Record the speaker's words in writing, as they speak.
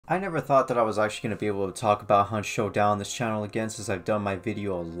I never thought that I was actually going to be able to talk about Hunt Showdown on this channel again, since I've done my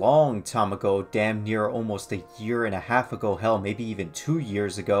video a long time ago, damn near almost a year and a half ago, hell maybe even 2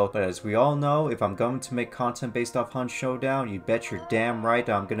 years ago. But as we all know, if I'm going to make content based off Hunt Showdown, you bet you're damn right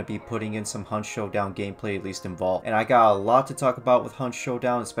I'm going to be putting in some Hunt Showdown gameplay at least involved. And I got a lot to talk about with Hunt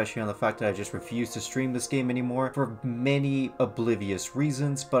Showdown, especially on the fact that I just refuse to stream this game anymore for many oblivious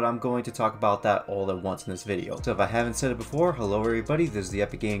reasons, but I'm going to talk about that all at once in this video. So if I haven't said it before, hello everybody, this is the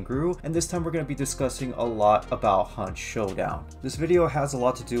EpicGamingGuru, and this time we're going to be discussing a lot about Hunt Showdown. This video has a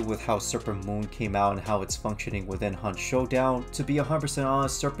lot to do with how Serpent Moon came out and how it's functioning within Hunt Showdown. To be 100%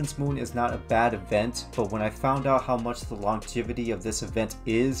 honest, Serpent's Moon is not a bad event, but when I found out how much the longevity of this event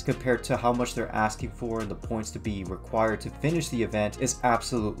is compared to how much they're asking for and the points to be required to finish the event is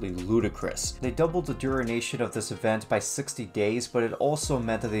absolutely ludicrous. They doubled the duration of this event by 60 days, but it also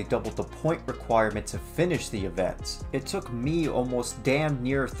meant that they doubled the point requirement to finish the event. It took me almost damn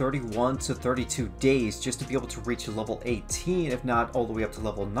near 31 to 32 days just to be able to reach level 18, if not all the way up to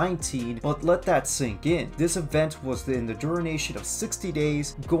level 19, but let that sink in. This event was in the duration of 60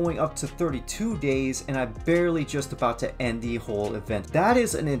 days, going up to 32 days, and I'm barely just about to end the whole event. That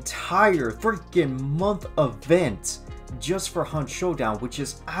is an entire freaking month event just for Hunt Showdown, which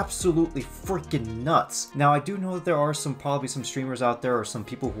is absolutely freaking nuts. Now I do know that there are probably some streamers out there or some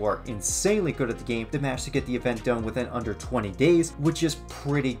people who are insanely good at the game that managed to get the event done within under 20 days, which is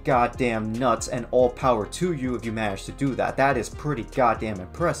pretty goddamn nuts, and all power to you if you manage to do that. That is pretty goddamn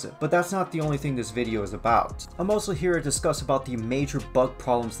impressive. But that's not the only thing this video is about. I'm also here to discuss about the major bug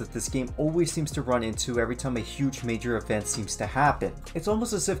problems that this game always seems to run into every time a huge major event seems to happen. It's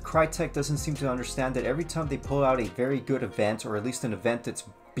almost as if Crytek doesn't seem to understand that every time they pull out a very good event, or at least an event that's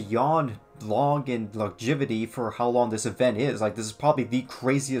beyond long in longevity for how long this event is. Like, this is probably the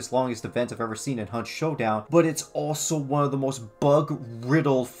craziest, longest event I've ever seen in Hunt Showdown, but it's also one of the most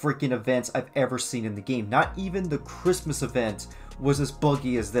bug-riddled freaking events I've ever seen in the game. Not even the Christmas event was as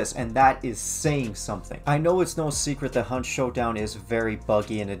buggy as this, and that is saying something. I know it's no secret that Hunt Showdown is very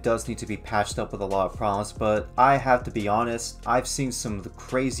buggy and it does need to be patched up with a lot of problems, but I have to be honest, I've seen some of the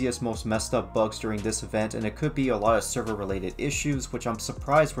craziest, most messed up bugs during this event, and it could be a lot of server related issues, which I'm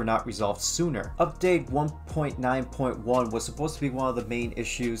surprised were not resolved sooner. Update 1.9.1 was supposed to be one of the main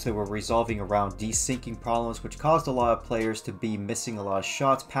issues that were resolving around desyncing problems, which caused a lot of players to be missing a lot of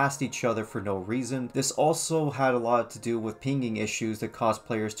shots past each other for no reason. This also had a lot to do with pinging issues that cause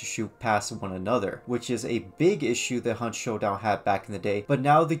players to shoot past one another, which is a big issue that Hunt Showdown had back in the day, but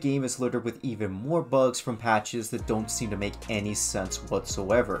now the game is littered with even more bugs from patches that don't seem to make any sense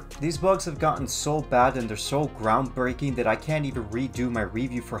whatsoever. These bugs have gotten so bad and they're so groundbreaking that I can't even redo my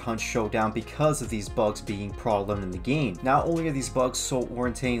review for Hunt Showdown because of these bugs being problem in the game. Not only are these bugs so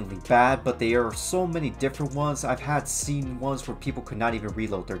orientatingly bad, but they are so many different ones. I've seen ones where people could not even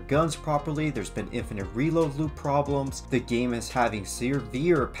reload their guns properly. There's been infinite reload loop problems. The game is having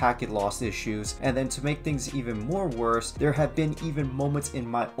severe packet loss issues, and then to make things even more worse, there have been even moments in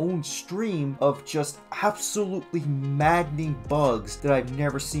my own stream of just absolutely maddening bugs that I've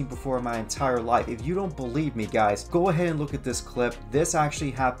never seen before in my entire life. If you don't believe me, guys, go ahead and look at this clip. This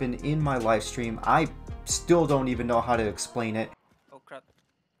actually happened in my live stream. I still don't even know how to explain it. Oh crap,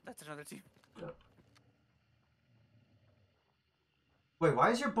 that's another team. Wait, why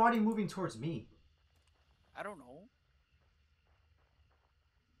is your body moving towards me? I don't know.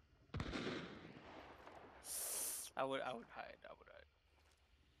 I would hide.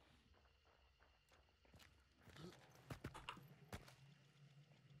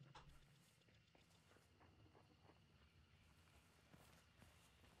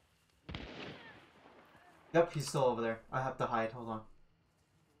 Yep, he's still over there. I have to hide. Hold on.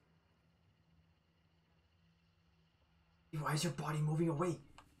 Why is your body moving away?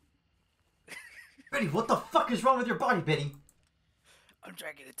 Betty, what the fuck is wrong with your body, Betty? I'm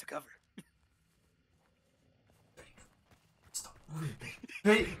dragging it to cover. Stop moving, Betty.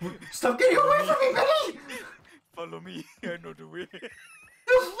 Betty, stop getting away from me, Betty! Follow me. I know the way.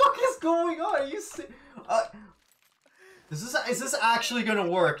 The fuck is going on? Are you is this actually gonna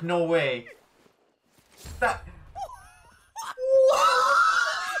work? No way. That.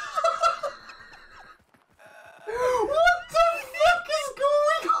 What the fuck is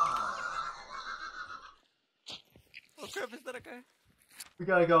going on? Oh crap, is that a guy? We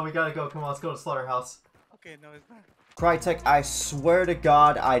gotta go. Come on, let's go to Slaughterhouse. Okay, no, it's not. Crytek, I swear to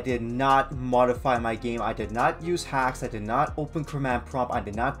God, I did not modify my game. I did not use hacks. I did not open command prompt. I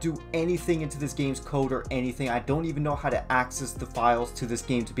did not do anything into this game's code or anything. I don't even know how to access the files to this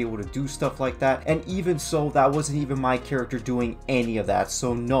game to be able to do stuff like that. And even so, that wasn't even my character doing any of that.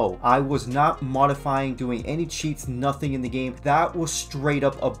 So no, I was not modifying, doing any cheats, nothing in the game. That was straight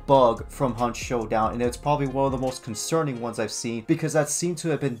up a bug from Hunt Showdown, and it's probably one of the most concerning ones I've seen, because that seemed to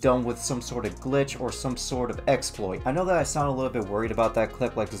have been done with some sort of glitch or some sort of exploit. I know that I sound a little bit worried about that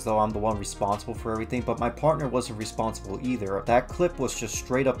clip, like as though I'm the one responsible for everything, but my partner wasn't responsible either. That clip was just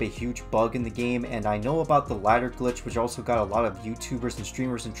straight up a huge bug in the game, and I know about the ladder glitch, which also got a lot of YouTubers and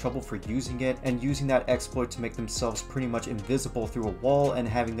streamers in trouble for using it, and using that exploit to make themselves pretty much invisible through a wall and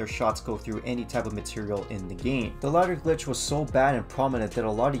having their shots go through any type of material in the game. The ladder glitch was so bad and prominent that a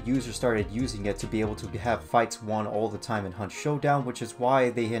lot of users started using it to be able to have fights won all the time in Hunt Showdown, which is why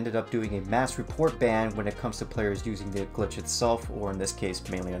they ended up doing a mass report ban when it comes to players using the glitch itself, or in this case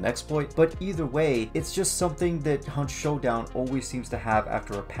mainly an exploit. But either way, it's just something that Hunt Showdown always seems to have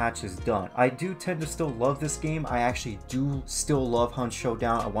after a patch is done. I do tend to still love this game. I actually do still love Hunt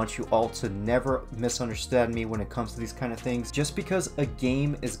Showdown. I want you all to never misunderstand me when it comes to these kind of things. Just because a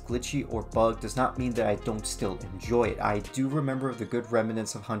game is glitchy or bugged does not mean that I don't still enjoy it. I do remember the good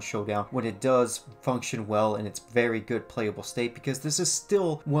remnants of Hunt Showdown when it does function well in its very good playable state, because this is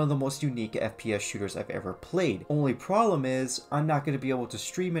still one of the most unique FPS shooters I've ever played. Only problem is I'm not going to be able to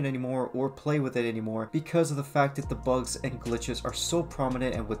stream it anymore or play with it anymore because of the fact that the bugs and glitches are so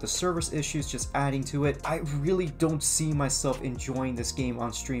prominent, and with the service issues just adding to it, I really don't see myself enjoying this game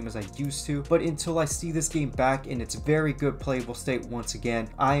on stream as I used to. But until I see this game back in its very good playable state once again,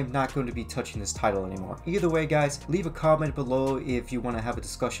 I am not going to be touching this title anymore. Either way guys, leave a comment below if you want to have a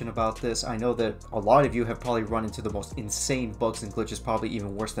discussion about this. I know that a lot of you have probably run into the most insane bugs and glitches, probably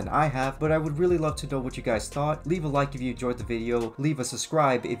even worse than I have, but I would really love to know what you guys thought. Leave a like if you enjoyed the video, leave a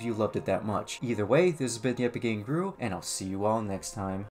subscribe if you loved it that much. Either way, this has been the EpicGamingGuru, and I'll see you all next time.